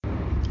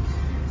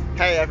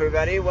Hey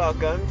everybody,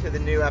 welcome to the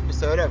new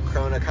episode of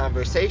Corona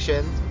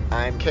Conversations.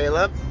 I'm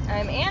Caleb.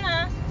 I'm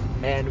Anna.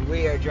 And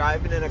we are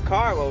driving in a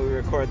car while we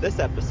record this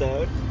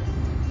episode.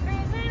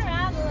 Cruising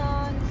right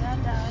along,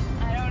 dun dun.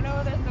 I don't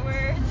know the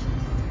words.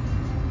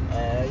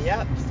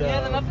 Yep, so... You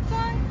know the Muppet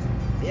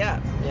song? Yeah.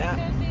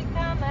 Could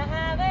become a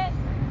habit.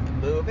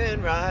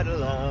 Moving right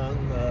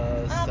along,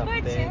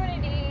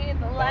 Opportunity,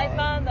 the life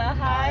on the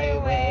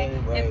highway.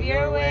 If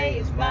your way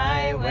is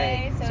my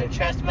way, so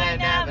trust my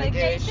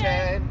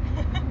navigation.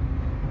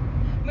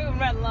 Moving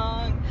right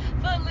along,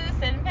 footloose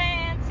and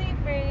fancy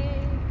free.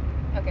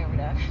 Okay, we're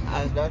done.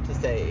 I was about to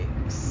say,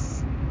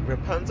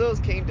 Rapunzel's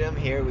kingdom,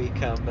 here we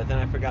come, but then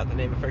I forgot the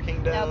name of her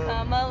kingdom. Now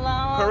come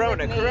along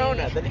Corona, with me.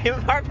 Corona, the name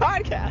of our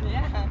podcast.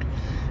 Yeah.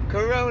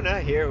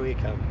 Corona, here we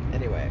come.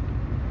 Anyway.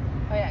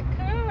 Oh yeah,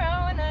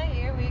 Corona,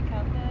 here we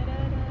come.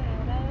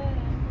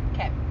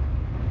 Okay.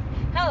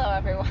 Hello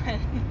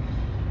everyone.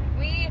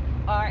 We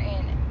are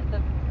in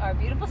our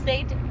beautiful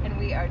state, and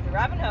we are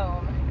driving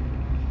home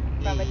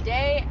from a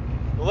day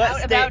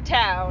about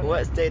town.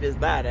 What state is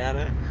that,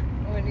 Anna?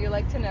 Would you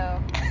like to know?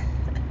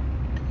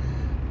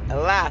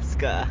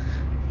 Alaska.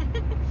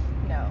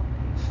 No.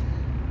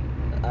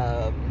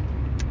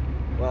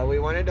 Well, we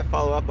wanted to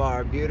follow up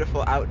our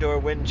beautiful outdoor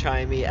wind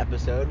chimey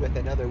episode with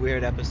another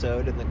weird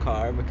episode in the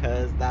car,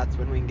 because that's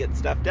when we can get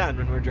stuff done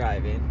when we're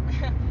driving.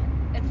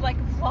 It's like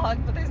a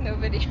vlog, but there's no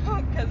video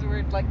because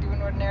we're like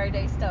doing ordinary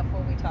day stuff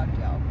while we talk to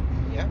y'all.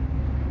 Yeah.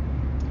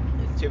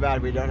 It's too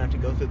bad we don't have to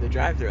go through the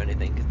drive-thru or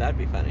anything, because that'd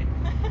be funny.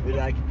 We'd be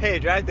like, hey,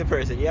 drive-thru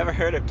person, you ever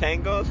heard of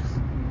Tangled?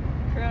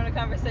 Corona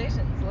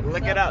Conversations.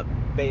 Look it up,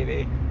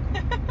 baby.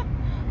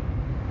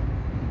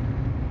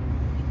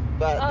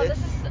 But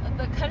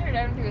the country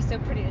driving through is so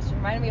pretty. It's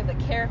reminded me of the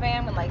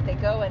caravan when like they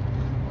go and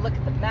look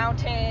at the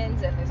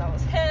mountains and there's all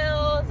those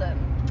hills and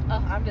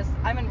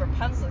I'm in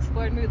Rapunzel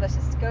exploring mood. Let's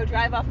just go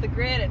drive off the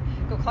grid and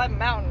go climb a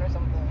mountain or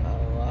something.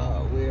 Oh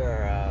wow, we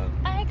are.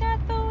 I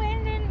got the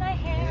wind in my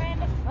hair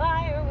and the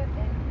fire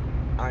within.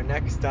 Our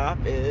next stop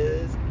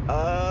is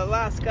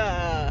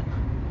Alaska.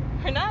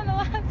 We're not in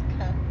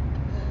Alaska.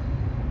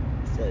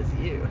 Says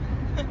you.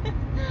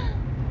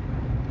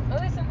 Oh,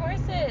 there's some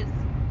horses.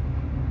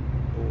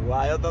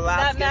 Wild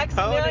Alaskan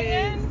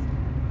Maximilian?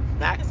 ponies.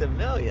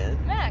 Maximilian?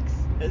 Max.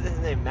 Is his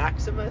name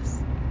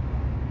Maximus?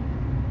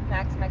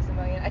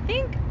 Maximilian. I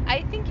think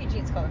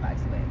Eugene's called him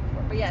Maximilian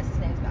before, but yes, his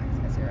name's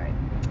Maximus. You're right.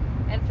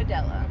 And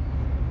Fidela.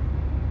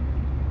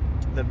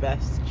 The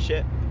best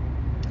ship.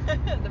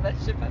 The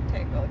best ship on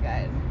Tangled,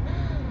 guys.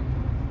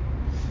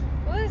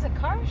 Oh, there's a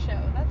car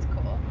show. That's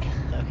cool.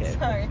 Okay.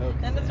 Sorry.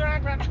 And it's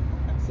rock.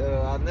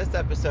 So on this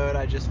episode,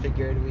 I just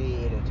figured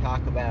we'd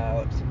talk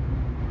about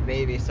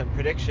maybe some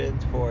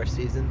predictions for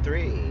season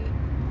 3.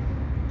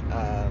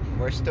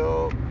 We're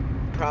still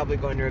probably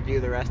going to review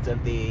the rest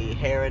of the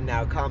Here and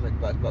Now comic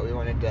book, but we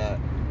wanted to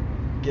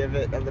give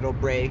it a little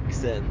break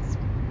since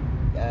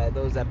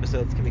those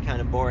episodes can be kind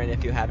of boring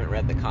if you haven't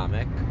read the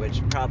comic,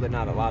 which probably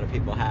not a lot of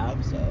people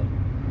have, so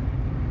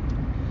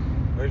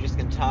we're just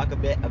going to talk a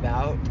bit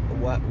about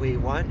what we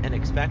want and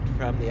expect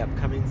from the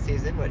upcoming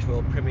season, which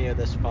will premiere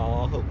this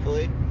fall,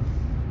 hopefully.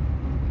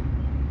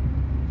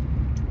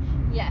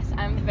 Yes,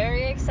 I'm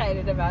very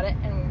excited about it,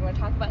 and we want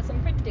to talk about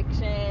some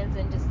predictions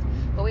and just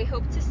what we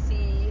hope to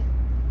see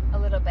a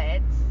little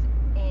bit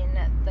in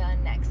the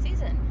next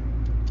season.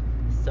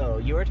 So,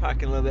 you were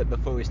talking a little bit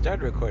before we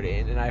started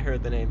recording, and I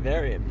heard the name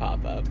Varian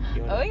pop up.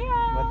 Oh,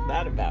 yeah. What's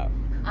that about?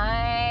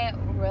 I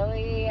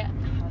really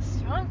have a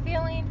strong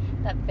feeling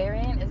that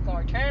Varian is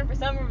going to return for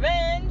some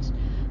revenge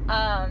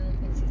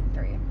in season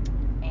 3.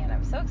 And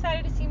I'm so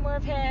excited to see more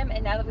of him,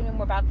 and now that we know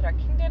more about the Dark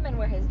Kingdom and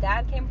where his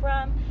dad came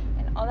from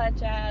and all that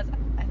jazz,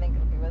 I think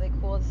it'll be really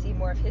cool to see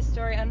more of his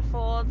story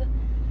unfold.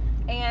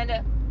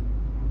 And,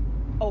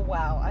 oh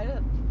wow,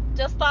 I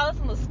just thought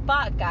this on the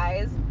spot,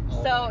 guys.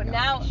 Oh so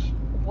now,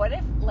 what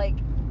if, like,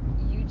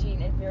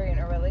 Eugene and Varian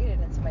are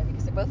related in some way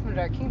because they're both from the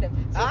Dark Kingdom?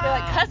 So if they're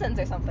like cousins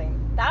or something,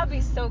 that would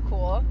be so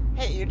cool.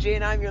 Hey,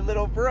 Eugene, I'm your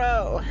little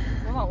bro.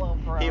 I'm not little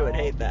bro. He would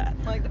hate that.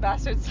 Like the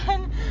bastard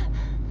son.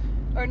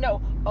 Or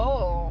no,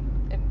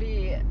 it'd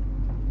be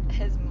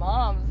his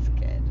mom's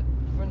kid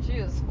when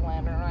she was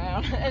flandering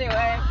around.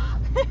 Anyway,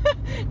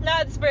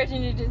 not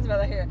disparaging Eugene's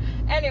mother here.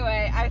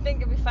 Anyway, I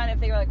think it'd be fun if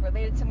they were like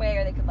related some way,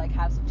 or they could like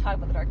have some talk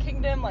about the Dark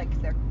Kingdom, like 'cause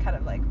they're kind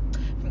of like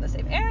from the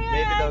same area.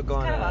 Maybe they'll go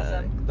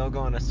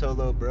on a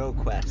solo bro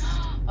quest.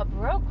 A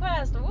bro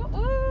quest,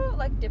 ooh,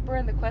 like Dipper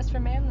and the Quest for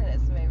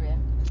Manliness, maybe.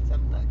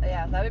 Something like that.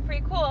 Yeah, that'd be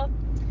pretty cool.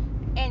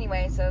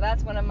 Anyway, so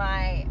that's one of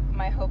my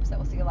hopes, that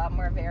we'll see a lot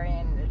more of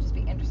Varian. It'd just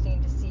be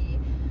interesting to see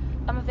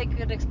if they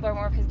could explore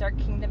more of his Dark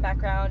Kingdom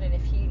background, and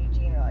if he and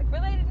Eugene are like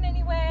related in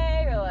any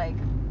way, or like,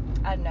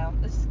 I don't know.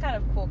 This is kind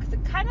of cool because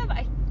it kind of,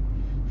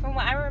 from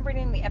what I remember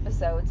in the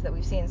episodes that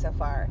we've seen so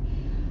far,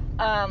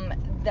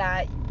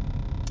 that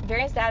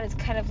Varian's dad is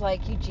kind of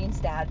like Eugene's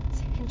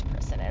dad's hinge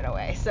person in a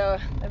way. So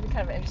that'd be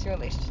kind of an interesting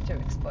relationship to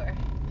explore.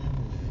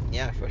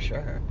 Yeah, for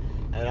sure.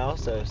 And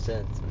also,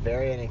 since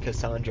Varian and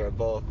Cassandra are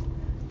both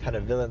kind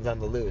of villains on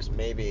the loose,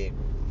 maybe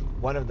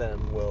one of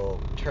them will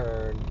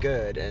turn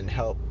good and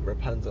help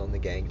Rapunzel and the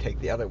gang take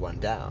the other one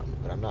down.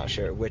 But I'm not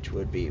sure which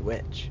would be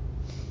which.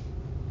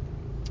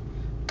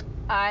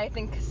 I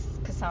think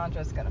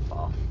Cassandra's gonna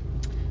fall.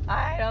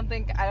 I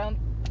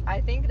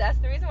think that's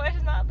the reason why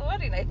she's not at the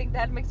wedding. I think they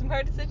had to make some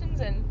hard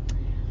decisions, and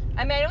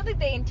I mean, I don't think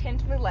they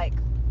intentionally like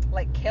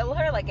kill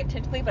her, like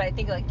intentionally, but I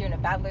think like during a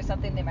battle or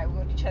something, they might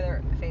wound each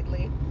other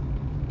fatally.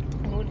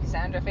 Wound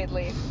Cassandra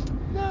fatally.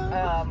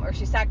 No. Or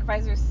she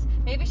sacrifices.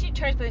 Maybe she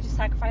turns, but then she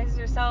sacrifices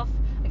herself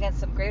against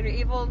some greater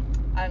evil.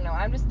 I don't know.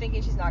 I'm just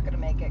thinking she's not gonna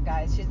make it,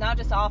 guys. She's not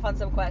just off on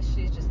some quest.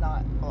 She's just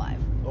not alive.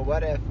 Well,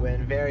 what if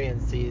when Varian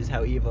sees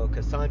how evil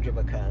Cassandra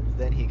becomes,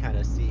 then he kind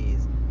of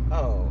sees,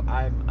 oh,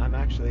 I'm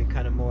actually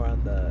kind of more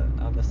on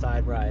the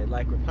side where I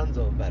like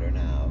Rapunzel better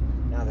now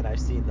that I've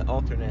seen the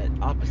alternate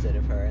opposite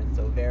of her, and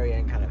so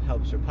Varian kind of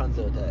helps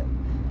Rapunzel to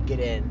get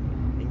in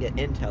and get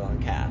intel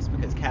on Cass,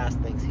 because Cass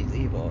thinks he's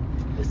evil,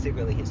 but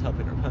secretly he's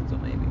helping Rapunzel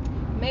maybe.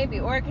 Maybe,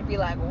 or it could be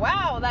like,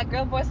 wow, that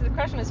girl voice of the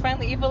crush is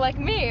finally evil like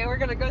me. We're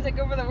gonna go take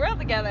over the world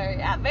together.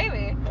 Yeah,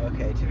 baby.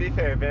 Okay, to be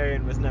fair,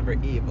 Varian was never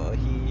evil.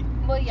 He's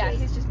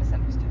just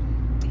misunderstood.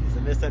 He's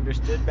a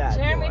misunderstood bad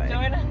Jeremy boy.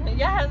 Jordan,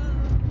 yes.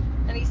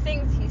 And he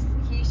sings.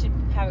 He should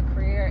have a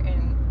career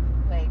in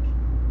like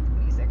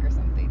music or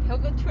something. He'll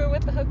go tour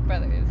with the Hook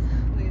Brothers.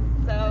 He's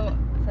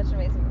such an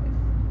amazing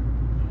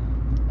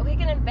voice. Oh, he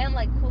can invent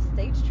like cool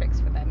stage tricks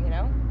for them, you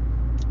know?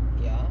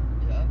 Yeah.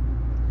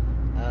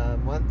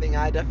 One thing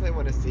I definitely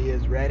want to see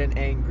is Red and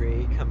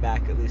Angry come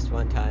back at least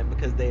one time,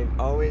 because they've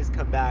always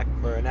come back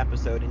for an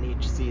episode in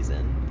each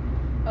season.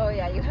 Oh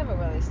yeah, you have a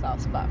really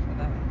soft spot for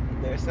them.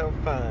 They're so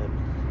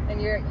fun.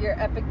 And your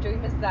epic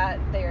dream is that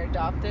they are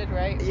adopted,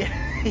 right? Yeah,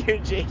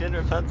 Eugene and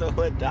Rapunzel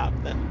will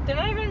adopt them. They're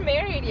not even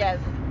married yet.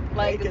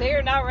 Like, they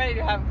are not ready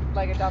to have,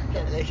 like, adopt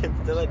kids. They can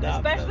still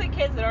adopt Especially them.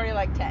 kids that are already,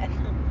 like, 10.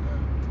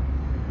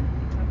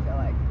 I feel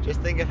like.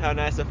 Just think of how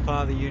nice a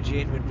father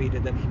Eugene would be to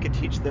them. He could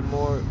teach them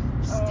more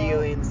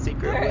stealing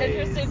secret They're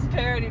ways. interesting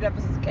parodied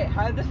episodes. Okay,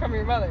 hide this from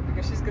your mother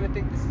because she's going to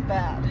think this is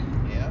bad.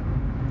 Yeah.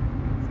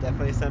 It's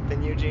definitely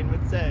something Eugene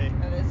would say.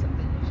 That is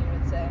something Eugene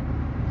would say.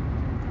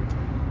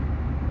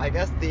 I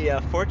guess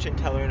the fortune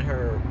teller and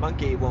her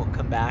monkey won't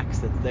come back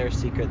since their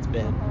secret's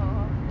been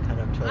kind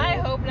of told. I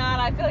hope not.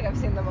 I feel like I've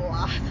seen them a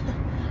lot.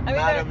 I mean,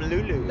 Madame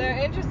Lulu. They're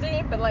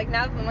interesting, but like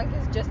now that the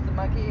monkey's just the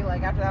monkey,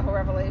 like after that whole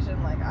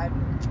revelation, like I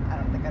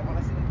don't think I want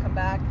to see them come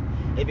back.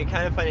 It'd be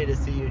kind of funny to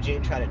see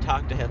Eugene try to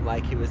talk to him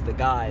like he was the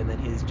guy, and then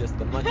he's just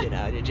the monkey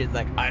now. And Eugene's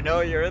like, I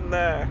know you're in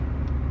there.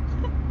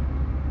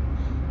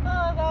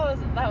 Oh,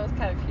 that was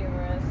kind of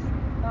humorous.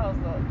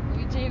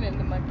 Eugene and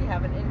the monkey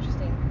have an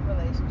interesting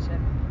relationship.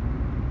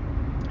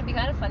 It'd be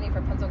kind of funny if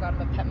Rapunzel got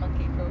him a pet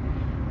monkey for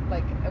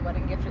like a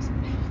wedding gift or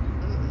something.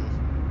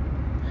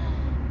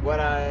 What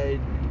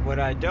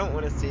I don't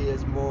want to see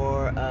is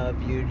more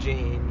of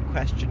Eugene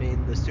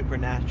questioning the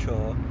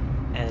supernatural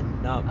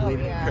and not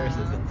believing in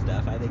curses and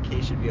stuff. I think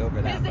he should be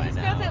over that by His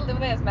now. fiance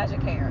literally has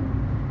magic hair.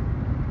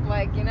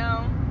 Like, you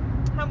know,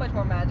 how much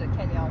more magic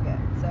can y'all get?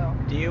 So.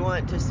 Do you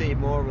want to see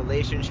more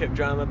relationship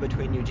drama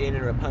between Eugene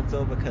and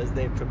Rapunzel, because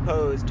they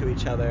proposed to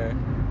each other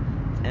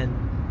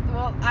and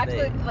well,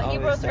 actually, like, he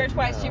proposed to her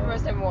twice, no. She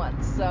proposed to him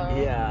once, so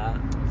yeah,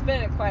 it's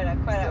been quite an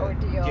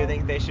ordeal. Do you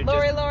think they should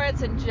Lori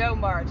Lawrence and Joe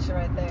March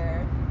right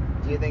there.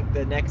 Do you think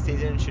the next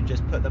season should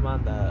just put them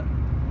on the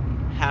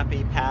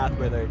happy path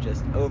where they're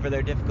just over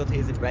their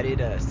difficulties and ready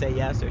to say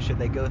yes, or should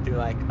they go through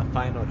like a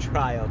final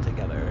trial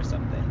together or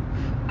something?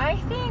 I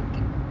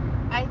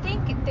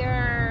think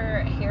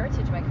their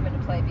heritage might come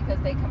into play because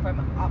they come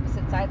from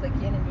opposite sides, like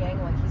yin and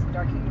yang. Like he's the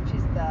Dark Kingdom,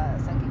 she's the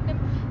Sun Kingdom.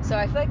 So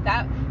I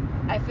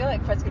feel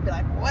like Fred's gonna be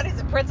like, what is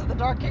a Prince of the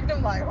Dark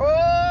Kingdom? Like,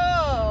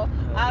 whoa!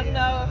 I don't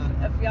know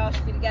if y'all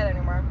should be together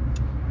anymore.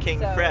 King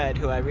Fred,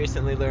 who I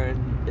recently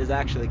learned is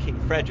actually King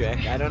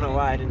Frederick. I don't know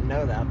why I didn't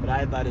know that, but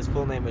I thought his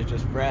full name was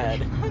just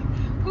Fred.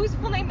 Whose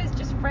full name is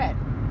just Fred?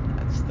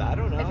 I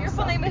don't know. If your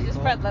full name is just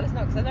Fred, let us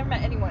know, because I've never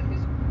met anyone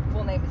whose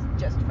full name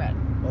is just Fred.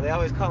 Well, they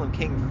always call him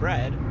King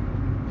Fred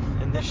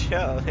in the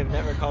show. They've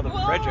never called him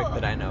Frederick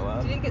that I know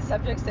of. Do you think his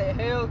subjects say,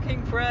 "Hail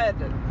King Fred"?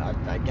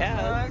 I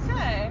guess.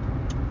 Okay.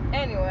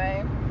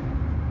 Anyway.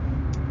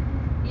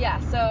 Yeah,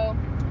 so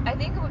I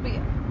think it would be.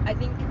 I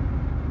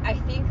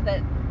think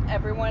that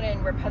everyone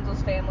in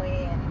Rapunzel's family,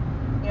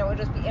 and it would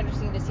just be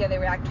interesting to see how they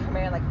react to her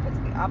marrying like Prince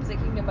of the opposite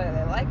kingdom, whether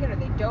they like it or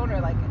they don't,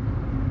 or like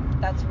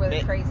that's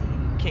really crazy.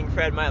 King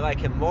Fred might like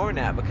him more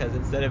now because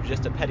instead of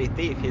just a petty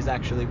thief, he's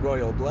actually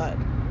royal blood.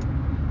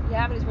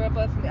 Yeah, but he's royal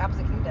blood from the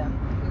opposite kingdom,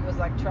 who was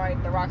like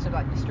trying. The rocks are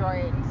like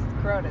destroying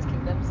Corona's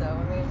kingdom, so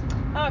I mean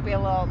that might be a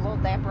little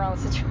damper on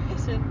the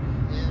situation.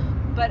 Yeah.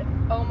 But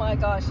oh my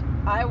gosh,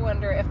 I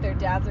wonder if their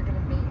dads are gonna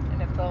meet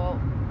and if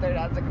their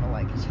dads are gonna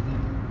like each other.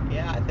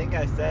 Yeah, I think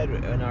I said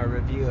in our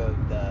review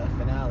of the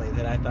finale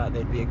that I thought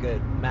they'd be a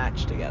good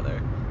match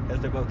together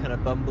because they're both kind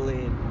of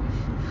bumbling,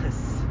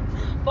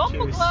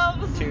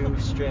 two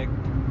strict,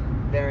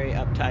 very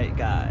uptight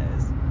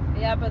guys.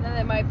 Yeah, but then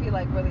they might be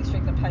like really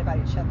strict and uptight about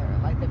each other.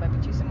 Like they might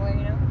be too similar,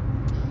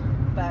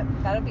 But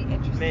that'll be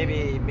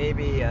interesting.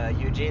 Maybe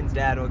Eugene's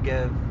dad will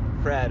give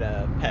Fred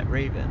a pet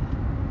raven.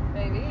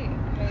 Maybe.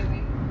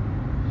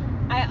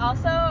 I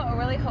also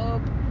really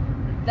hope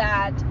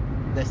that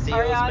The seals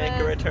make a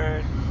Ariana's-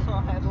 return.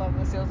 Oh, I'd love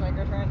the seals make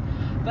a return.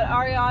 But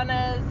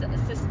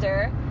Ariana's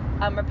sister,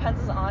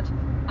 Rapunzel's aunt,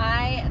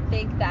 I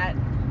think that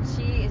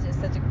she is just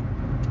such an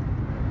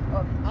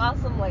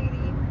awesome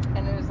lady,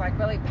 and it was like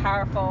really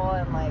powerful,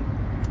 and like,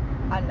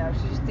 I don't know,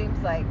 she just seems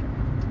like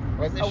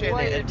Wasn't a she an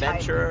warrior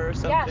adventurer or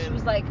type. something? Yeah, she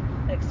was like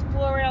an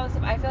explorer and all this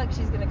stuff. I feel like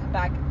she's gonna come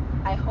back.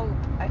 I hope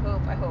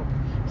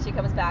she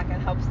comes back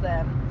and helps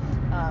them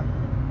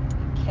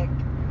kick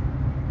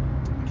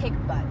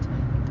butt.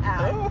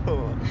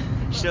 Oh,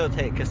 she'll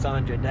take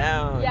Cassandra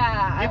down.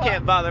 Yeah, You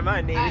can't bother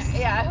my niece.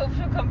 I hope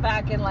she'll come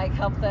back and like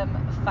help them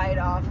fight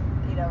off,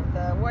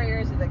 the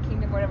warriors or the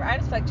kingdom or whatever. I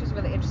just feel like she's a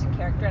really interesting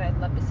character, and I'd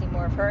love to see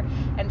more of her.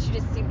 And she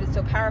just seemed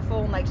so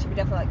powerful, and like she would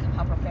definitely like come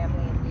help her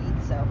family in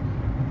need. So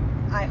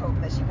I hope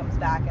that she comes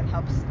back and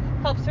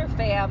helps her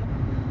fam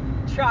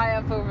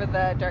triumph over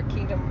the Dark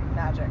Kingdom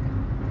magic.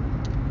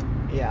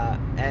 Yeah,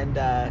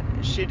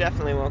 and she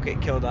definitely won't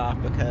get killed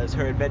off because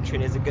her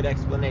adventuring is a good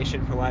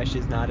explanation for why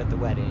she's not at the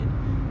wedding.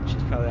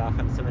 She's probably off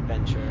on some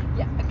adventure.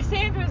 Yeah,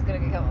 Cassandra's gonna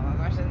get killed off,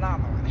 but she's not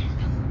at the wedding.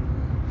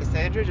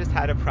 Cassandra just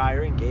had a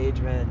prior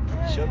engagement.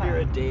 She'll be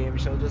redeemed.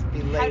 She'll just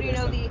be late. How do you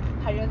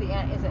know the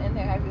ant isn't in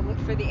there? Have you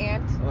looked for the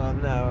ant? Well,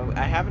 no,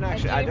 I haven't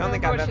actually. And do I you don't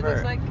think remember I've what she ever.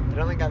 looks like? I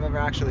don't think I've ever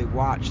actually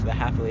watched the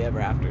Happily Ever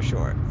After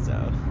short.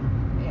 So.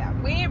 Yeah,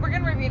 we're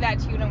gonna review that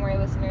too. Don't worry,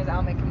 listeners.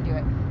 I'll make him do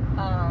it.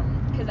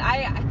 Because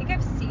I think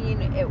I've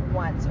seen it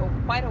once,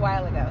 quite a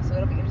while ago. So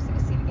it'll be interesting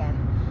to see it again.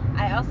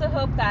 I also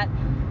hope that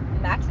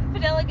Max and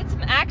Fidela get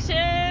some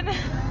action.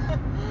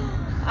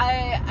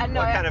 I know.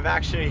 What kind of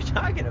action are you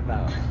talking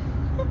about?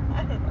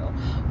 I don't know.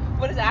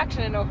 What is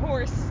action in a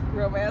horse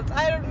romance?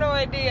 I have no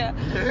idea.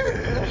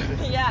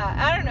 Yeah,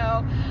 I don't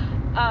know.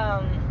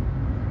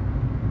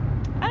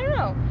 I don't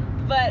know.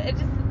 But it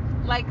just,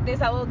 like, there's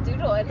that little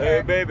doodle in Hey,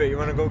 her. baby, you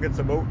want to go get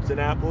some oats and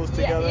apples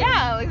together?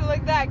 Yeah,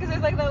 like that. Because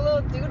there's, like, that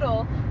little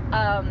doodle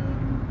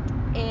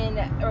in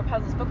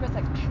Rapunzel's book where it's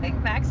like, I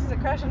think Max is a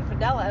crush on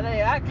Fidela. And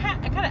they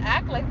kind of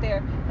act like they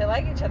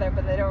like each other,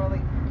 but they don't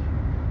really.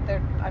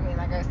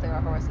 I guess they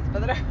are horses,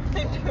 but they don't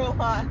really do a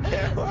lot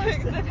to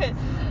exhibit.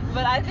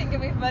 But I think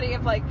it'd be funny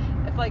if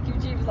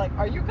Eugene was like,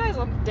 "Are you guys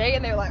on a date?"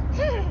 And they were like,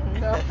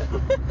 "No."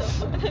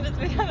 It'd just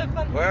be kind of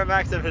fun. Where are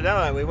Max and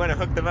Fidela? We want to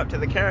hook them up to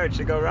the carriage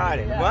to go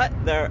riding. Yeah.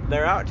 What?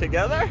 They're out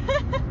together?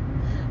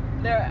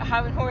 They're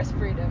having horse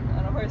freedom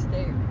on a horse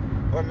date.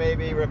 Or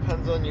maybe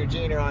Rapunzel and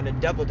Eugene are on a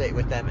double date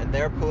with them, and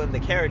they're pulling the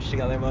carriage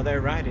together while they're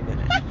riding in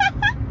it.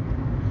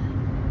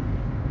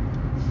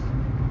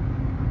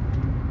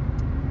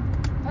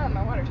 Oh,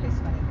 my water tastes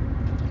funny.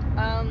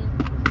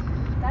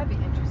 That'd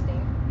be interesting.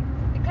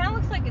 It kind of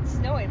looks like it's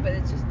snowing, but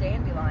it's just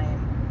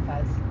dandelion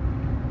fuzz.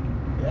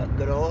 Yep,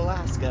 good old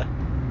Alaska.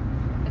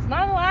 It's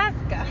not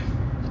Alaska.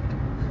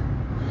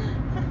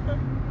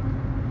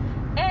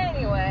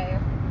 Anyway.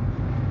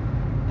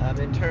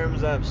 In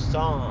terms of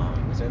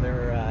songs, are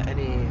there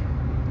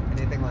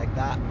anything like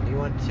that you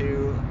want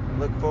to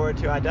look forward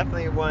to? I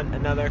definitely want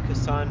another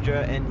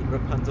Cassandra and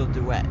Rapunzel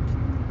duet.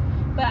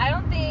 But I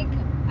don't think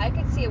I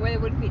could see it where they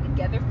wouldn't be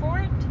together for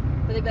it,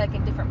 but they'd be like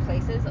in different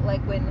places.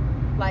 Like when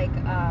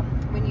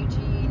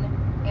Eugene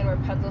and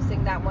Rapunzel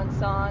sing that one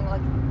song,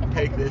 like it's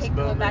Take like this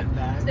moment back,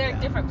 because they're yeah.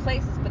 in different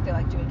places, but they're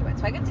like doing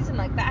duets. So I could see something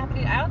like that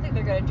happening. I don't think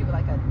they're gonna do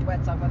like a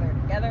duet song where they're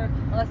together,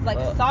 unless it's like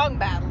a song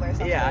battle or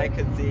something. Yeah, I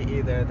could see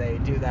either they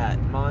do that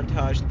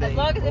montage thing, as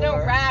long as they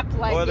don't rap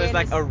like. or there's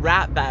like a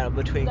rap battle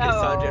between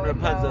Cassandra and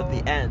Rapunzel at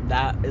the end.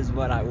 That is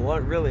what I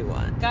really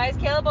want. Guys,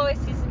 Caleb always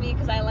teases me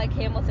because I like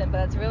Hamilton, but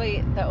that's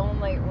really the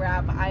only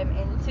rap I'm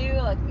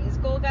into, like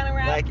musical kind of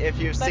rap. Like if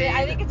you've seen.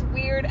 I think it's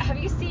weird. Have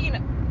you seen,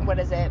 what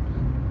is it?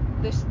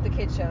 The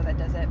kid show that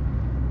does it.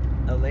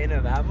 Elena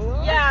of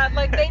Avalon? Yeah,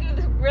 like they do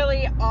this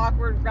really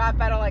awkward rap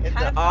battle, like it's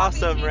kind an of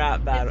awesome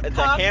rap battle. It's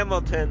a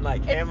Hamilton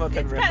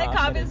Hamilton it's ripoff. Kind of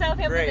copy South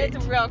Hamilton.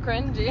 It's real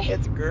cringy.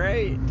 It's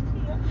great.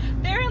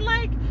 They're in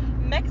like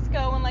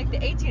Mexico in like the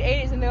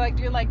 1880s, and they're like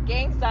doing like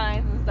gang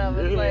signs and stuff.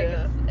 It's like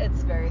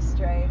it's very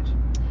strange.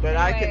 But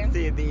anyway. I can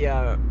see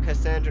the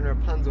Cassandra and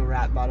Rapunzel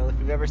rap battle. If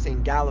you've ever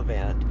seen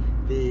Gallivant,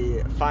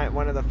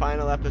 one of the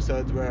final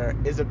episodes where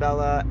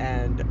Isabella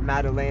and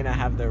Madalena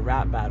have their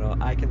rap battle,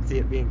 I can see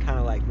it being kind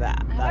of like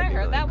that. Have I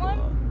heard that one?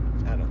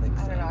 I don't think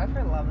so. I don't know. I've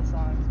heard a lot of the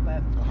songs,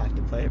 but I'll have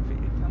to play it for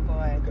you. Oh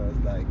boy. It goes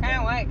like.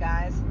 Can't wait,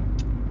 guys.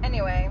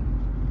 Anyway.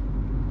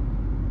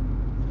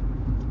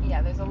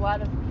 Yeah, there's a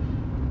lot of.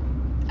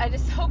 I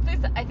just hope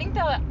I think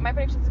my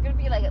prediction is going to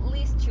be like at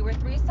least 2 or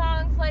 3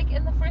 songs like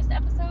in the first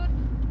episode.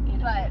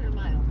 In a quarter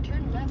mile,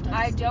 turn left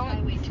on State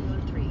Highway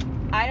 203.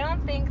 I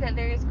don't think that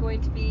there's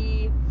going to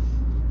be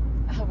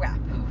a rap.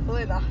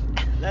 Hopefully not.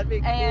 That'd be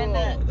cool.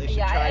 And they should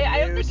try I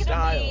new don't think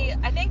styles.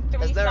 it'll be. I think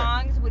 3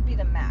 songs would be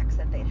the max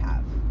that they'd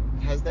have.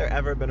 Has there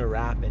ever been a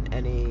rap in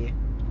any,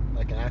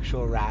 like an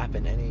actual rap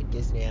in any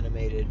Disney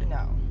animated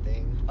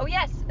thing? Oh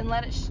yes, and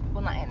Let It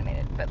well, not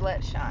animated, but Let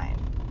It Shine.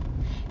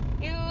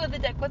 You the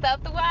duck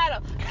without the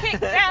waddle. Kick,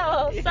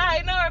 growl,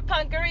 sign, or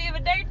punk, or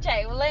even dirt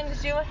tape. Well,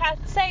 language you would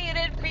have to say it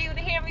in for you to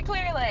hear me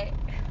clearly.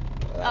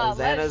 That was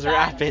Anna's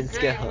rapping Great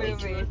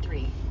skills.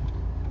 movie.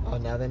 Oh,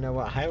 now they know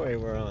what highway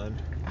we're on.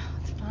 Oh,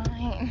 it's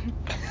fine.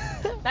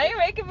 Now you're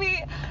making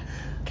me...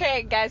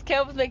 Okay, guys,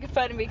 Caleb was making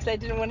fun of me because I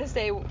didn't want to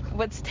say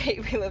what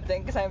state we lived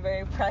in because I'm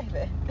very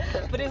private.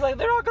 But he's like,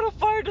 they're not going to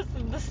find us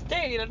in the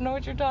state. I don't know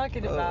what you're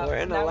talking about. We're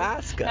in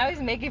Alaska. Now he's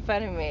making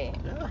fun of me.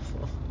 No.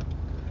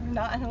 I'm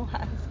not in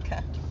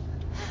Alaska.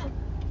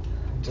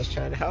 I'm just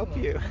trying to help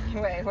you.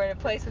 Anyway, we're in a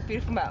place with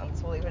beautiful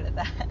mountains. We'll leave it at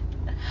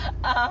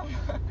that.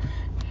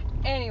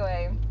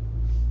 Anyway,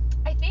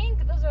 I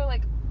think those are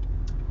like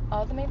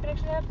all the main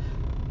predictions I have.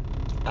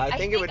 I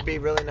think it would be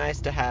really nice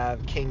to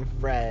have King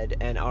Fred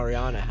and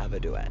Ariana have a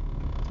duet.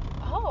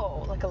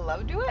 Oh, like a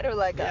love duet or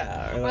like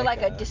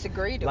a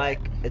disagree duet?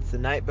 Like it's the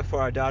night before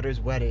our daughter's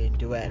wedding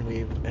duet,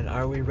 and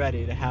are we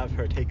ready to have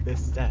her take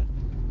this step?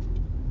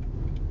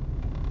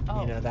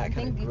 Oh, you know, that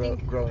kind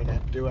of growing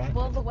up duet.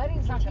 Well, the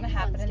wedding's not going to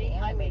happen in the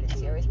animated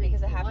series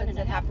because it happens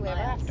in Happily Ever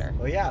After.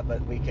 Well, yeah,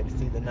 but we could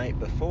see the night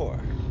before.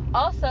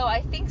 Also,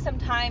 I think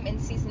sometime in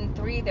season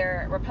 3,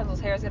 Rapunzel's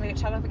hair is going to get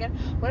chopped off again.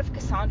 What if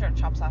Cassandra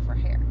chops off her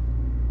hair?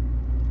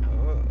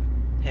 Oh,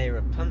 hey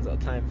Rapunzel,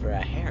 time for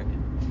a haircut.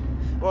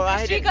 Well,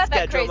 I didn't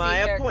schedule my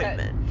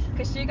appointment.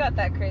 Because she got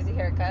that crazy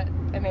haircut,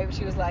 and maybe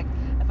she was like,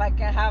 if I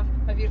can't have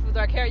my beautiful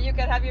dark hair, you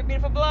can have your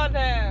beautiful blonde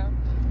hair.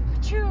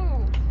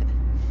 Achoo.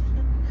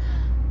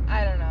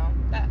 I don't know.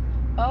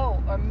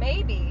 Or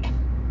maybe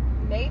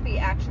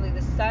actually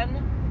the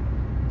sun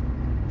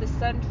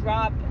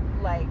drop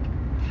like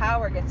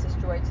power gets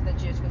destroyed, so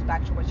that she just goes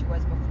back to what she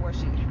was before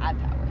she had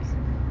powers.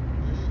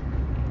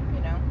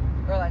 You know,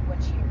 or like when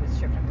she was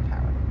stripped of her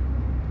power.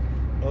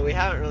 Well, we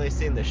haven't really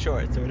seen the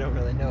short, so we don't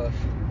really know if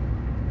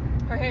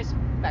her hair's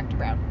back to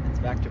brown. It's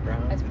back to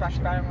brown. It's back to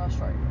brown and real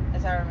short,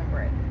 as I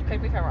remember it.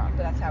 Correct me if I'm wrong,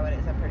 but that's how it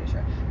is. I'm pretty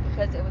sure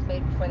because it was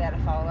made before they had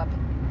a follow up.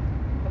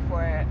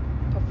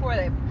 Before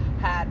they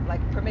had like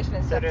permission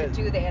and stuff to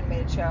do the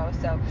animated show,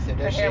 so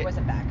her hair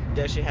wasn't back.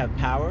 Does she have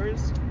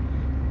powers?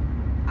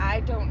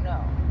 I don't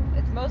know.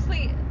 It's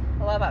mostly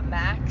a lot about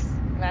Max.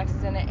 Max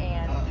is in it,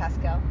 and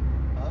Pascal.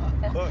 Oh,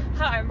 of course.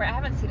 I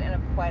haven't seen it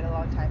in quite a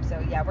long time, so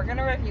yeah, we're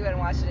gonna review it and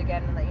watch it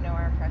again and let you know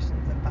our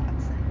impressions and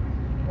thoughts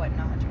and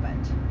whatnot.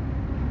 But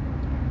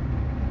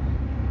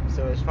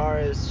so as far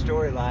as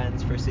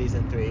storylines for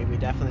season 3, we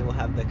definitely will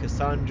have the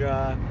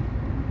Cassandra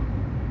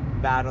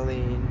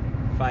battling,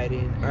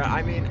 fighting, or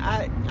I mean,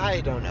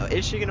 I don't know.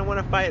 Is she gonna want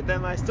to fight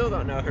them? I still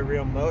don't know her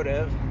real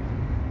motive.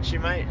 She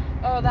might.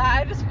 Oh,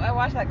 I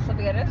watched that clip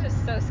again. It was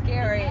just so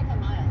scary.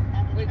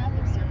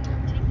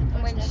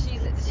 When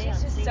she's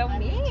just so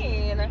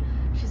mean.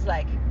 She's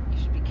like, you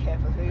should be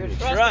careful who you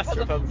trust.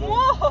 Rapunzel.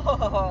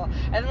 Whoa!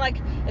 And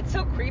like, it's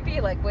so creepy.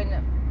 Like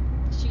when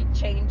she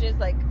changes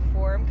like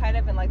form, kind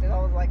of, and like there's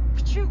all those like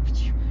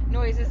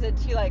noises, and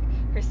she like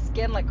her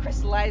skin like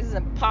crystallizes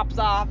and pops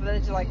off, and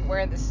then she's like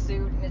wearing the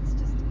suit, and it's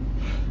just.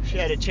 She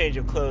had a change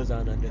of clothes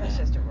on under that. It's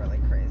just a really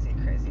crazy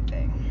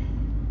thing.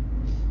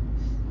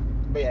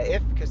 But yeah,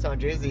 if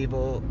Cassandra is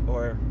evil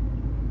or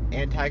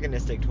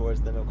antagonistic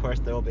towards them, of course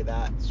there will be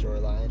that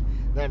storyline.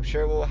 Then I'm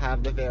sure we'll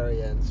have the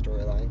Varian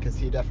storyline, because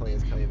he definitely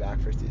is coming back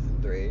for season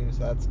 3. So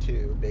that's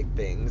 2 big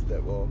things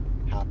that will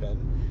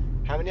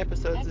happen. How many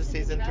episodes is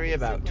season 3?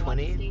 About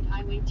 20? State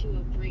Highway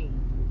 203.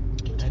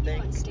 Continue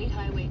on State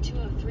Highway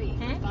 203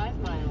 for 5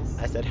 miles.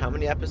 I said, how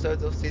many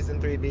episodes will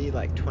season 3 be?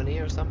 Like 20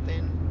 or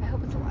something? I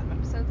hope it's a lot of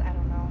episodes. I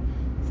don't know.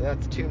 So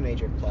that's 2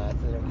 major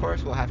plots. And of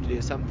course we'll have to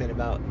do something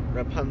about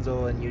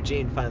Rapunzel and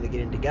Eugene finally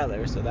getting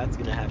together. So that's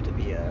going to have to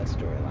be a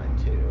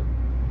storyline too.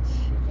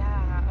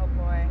 Yeah, oh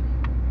boy.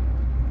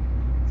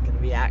 It's going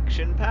to be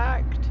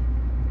action-packed.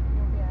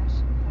 It'll be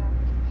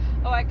action-packed.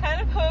 Oh, I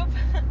kind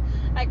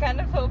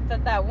of hope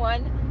that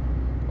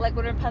one, like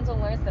when Rapunzel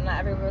learns that not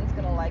everyone's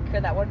going to like her,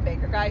 that one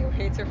baker guy who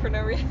hates her for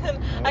no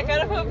reason, I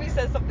kind of hope he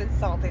says something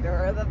salty to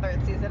her in the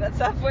 3rd season at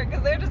some point,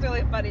 because they're just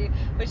really funny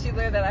when she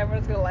learned that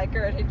everyone's going to like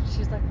her, and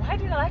she's like, why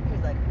do you not like me?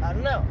 He's like, I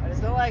don't know, I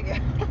just don't like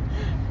it.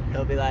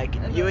 He'll be like,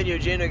 you and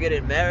Eugene are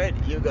getting married,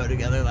 you go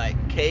together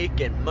like cake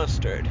and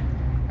mustard.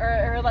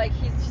 Or like,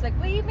 she's like,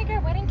 will you make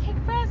our wedding cake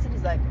for us? And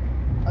he's like,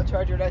 I'll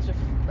charge you an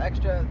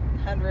extra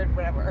 100,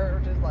 whatever.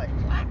 Or just like,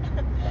 what?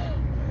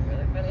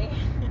 Really funny.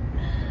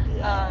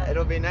 Yeah,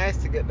 it'll be nice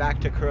to get back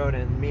to Corona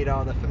and meet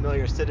all the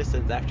familiar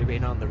citizens after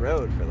being on the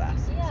road for last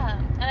season. Yeah,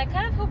 and I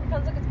kind of hope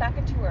Rapunzel gets back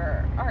into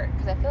her art,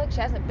 because I feel like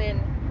she hasn't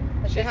been...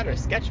 She had her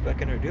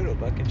sketchbook and her doodle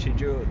book, and she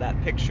drew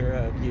that picture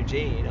of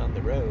Eugene on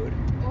the road.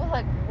 Well,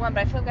 like, one,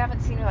 but I feel like I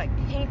haven't seen her, like,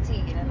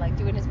 painting and, like,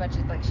 doing as much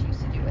as, like, she used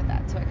to do with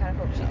that, so I kind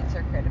of hope she gets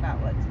her creative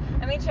outlets.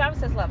 I mean, she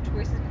obviously has a lot of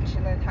choices, because she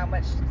learned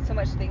so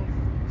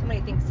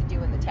many things to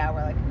do in the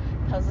tower, like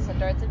puzzles and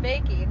darts and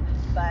baking,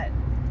 but,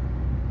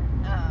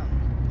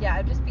 yeah,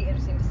 it'd just be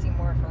interesting to see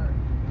more of her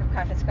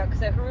craft and scrap,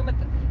 because her room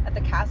at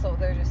the castle,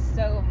 there's just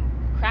so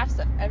craft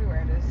stuff everywhere,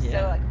 and it's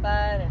so, like,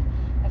 fun, and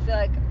I feel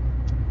like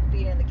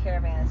being in the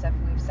caravan and stuff,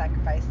 we've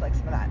sacrificed like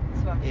some of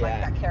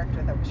that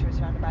character that she was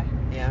surrounded by.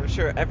 Yeah, I'm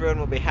sure everyone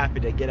will be happy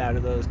to get out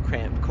of those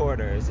cramped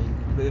quarters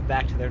and move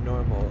back to their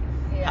normal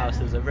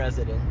houses of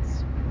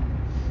residence.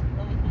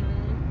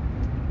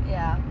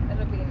 Yeah,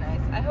 it'll be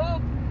nice. I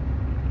hope.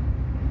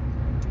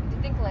 Do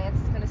you think Lance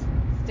is gonna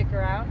stick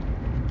around?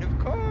 Of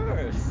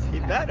course, he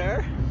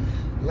better.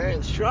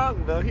 Lance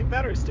Strong, though, he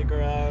better stick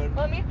around.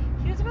 Well, I mean,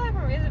 he doesn't really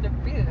have a reason to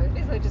be there. He's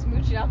basically just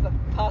mooching off the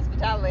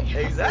hospitality.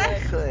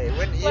 Exactly.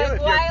 Wouldn't you? Like,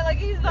 why? Like,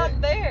 he's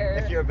not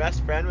there. If your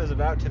best friend was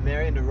about to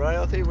marry into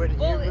royalty, wouldn't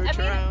you mooch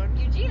around?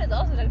 Eugene is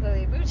also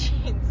technically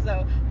mooching,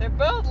 so they're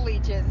both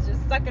leeches,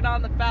 just sucking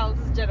on the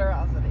palace's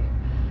generosity.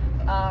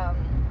 I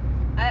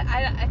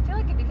feel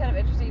like it'd be kind of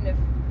interesting if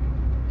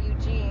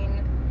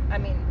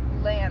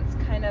Lance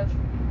kind of,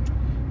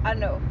 I don't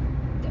know,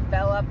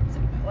 developed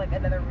like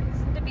another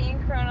reason to be in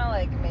Corona.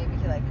 Like maybe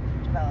he like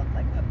developed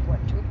like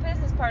went to a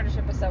business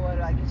partnership with someone,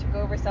 or like he took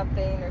over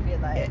something, or he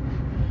like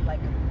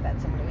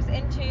that somebody was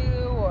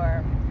into,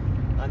 or.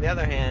 On the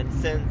other hand,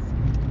 since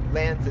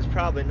Lance is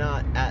probably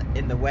not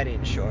in the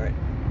wedding short,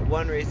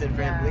 one reason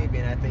for him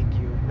leaving, I think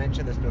you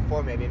mentioned this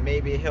before,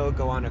 maybe he'll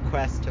go on a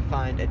quest to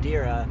find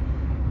Adira,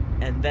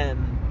 and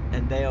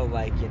they'll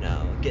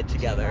get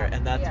together,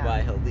 and that's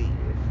why he'll leave.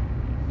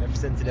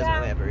 Since he doesn't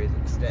really have a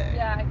reason to stay.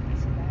 Yeah, I can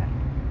see that.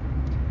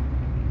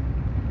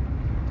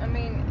 I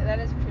mean, that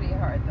is pretty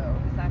hard though.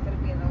 He's not gonna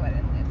be in the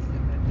wedding. Lance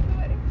isn't gonna be in the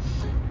wedding.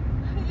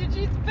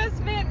 Eugene's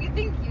best man. You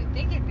think it'd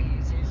be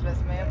Eugene's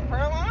best man for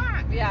a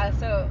lot. Yeah.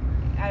 So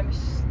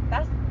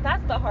that's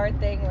the hard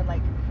thing when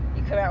like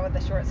you come out with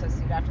a short so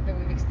soon after the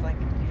movie. Like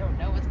you don't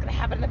know what's gonna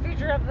happen in the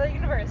future of the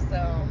universe.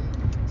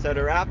 So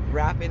to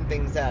wrapping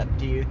things up,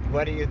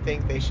 what do you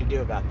think they should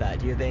do about that?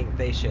 Do you think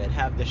they should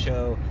have the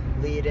show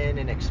lead in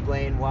and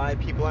explain why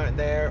people aren't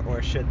there,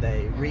 or should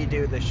they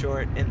redo the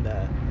short in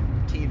the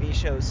TV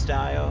show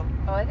style?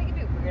 Oh, I think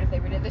it'd be weird if they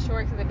redid the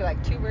short, because there'd be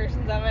like two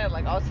versions of it,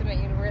 like alternate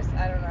universe.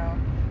 I don't know,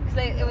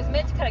 because it was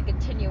meant to kind of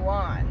continue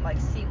on like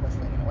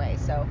seamlessly in a way.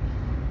 So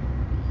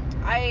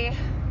I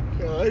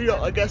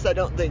guess I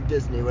don't think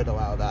Disney would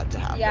allow that to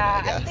happen.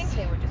 Yeah, I think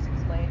they would just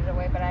explain it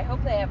away, but I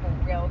hope they have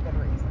real good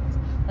reasons.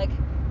 Like,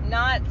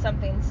 not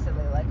something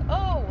silly like,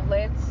 oh,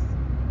 Lance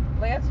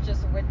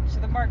just went to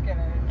the market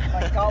and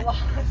like got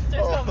lost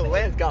or something.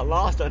 Lance got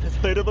lost on his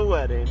way to the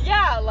wedding.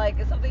 Yeah,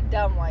 like something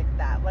dumb like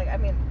that. Like, I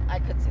mean, I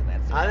could see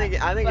Lance do I think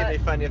it'd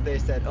be funny if they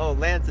said, oh,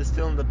 Lance is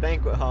still in the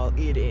banquet hall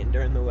eating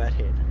during the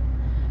wedding.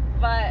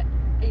 But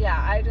yeah,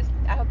 I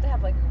hope they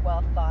have like a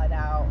well thought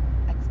out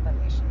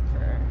explanation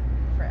for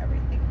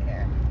everything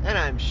there. And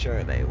I'm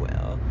sure they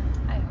will.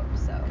 I hope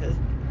so.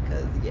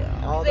 Because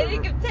they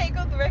didn't give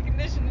Tango the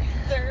recognition it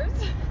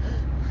deserves.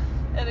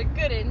 And a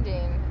good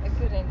ending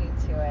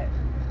to it.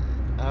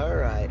 All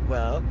right,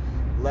 well,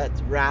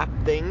 let's wrap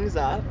things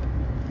up.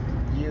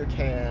 You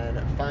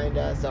can find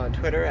us on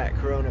Twitter at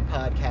Corona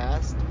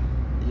Podcast.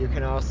 You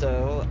can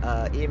also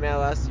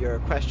email us your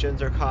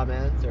questions or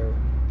comments or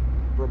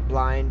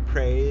blind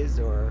praise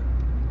or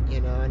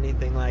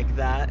anything like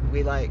that.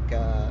 We like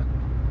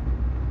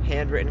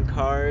handwritten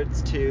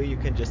cards too. You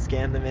can just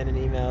scan them in and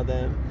email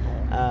them.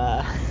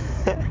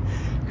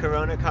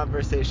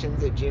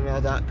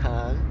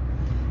 coronaconversations@gmail.com.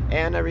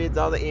 Anna reads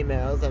all the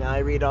emails and I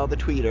read all the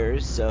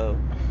tweeters, so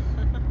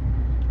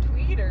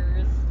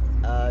tweeters.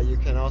 You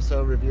can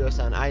also review us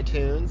on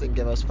iTunes and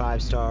give us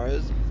 5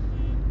 stars,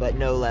 but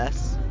no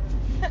less.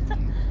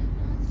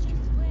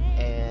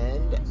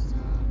 And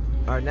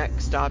our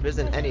next stop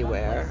isn't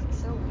anywhere.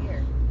 So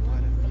weird.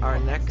 Our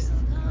next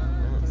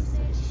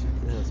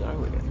those are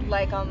weird.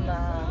 Like on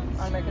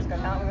America's Got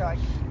Talent, we were like,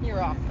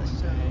 you're off the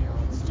show.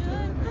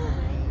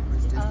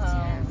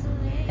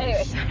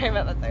 Anyway, sorry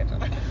about that section.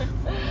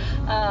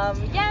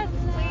 Yes,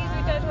 please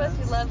reach out to us.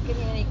 We love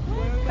getting any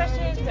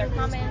questions or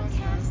comments.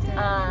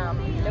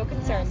 No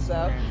concerns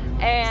though.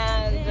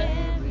 And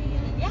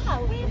yeah,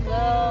 we'll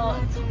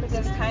talk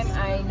again time.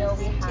 I know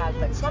we have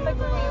the comic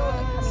review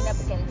coming up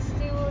again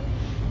soon.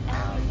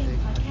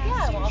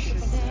 Yeah, we'll also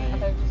think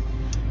of other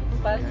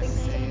fun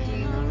things to do.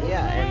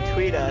 Yeah, and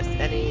tweet us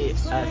any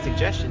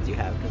suggestions you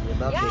have, because we'd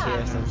love to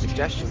hear some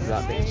suggestions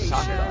about things to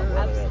talk about,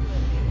 whether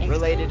it's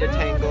related to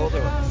Tangled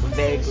or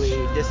vaguely,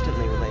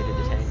 distantly related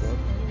to Tangled.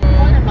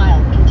 1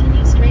 mile,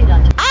 continue straight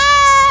on.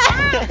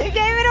 Ah! He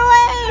gave it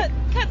away!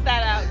 Cut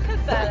that out.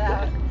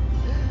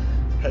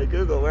 Hey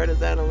Google, where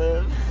does Anna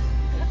live?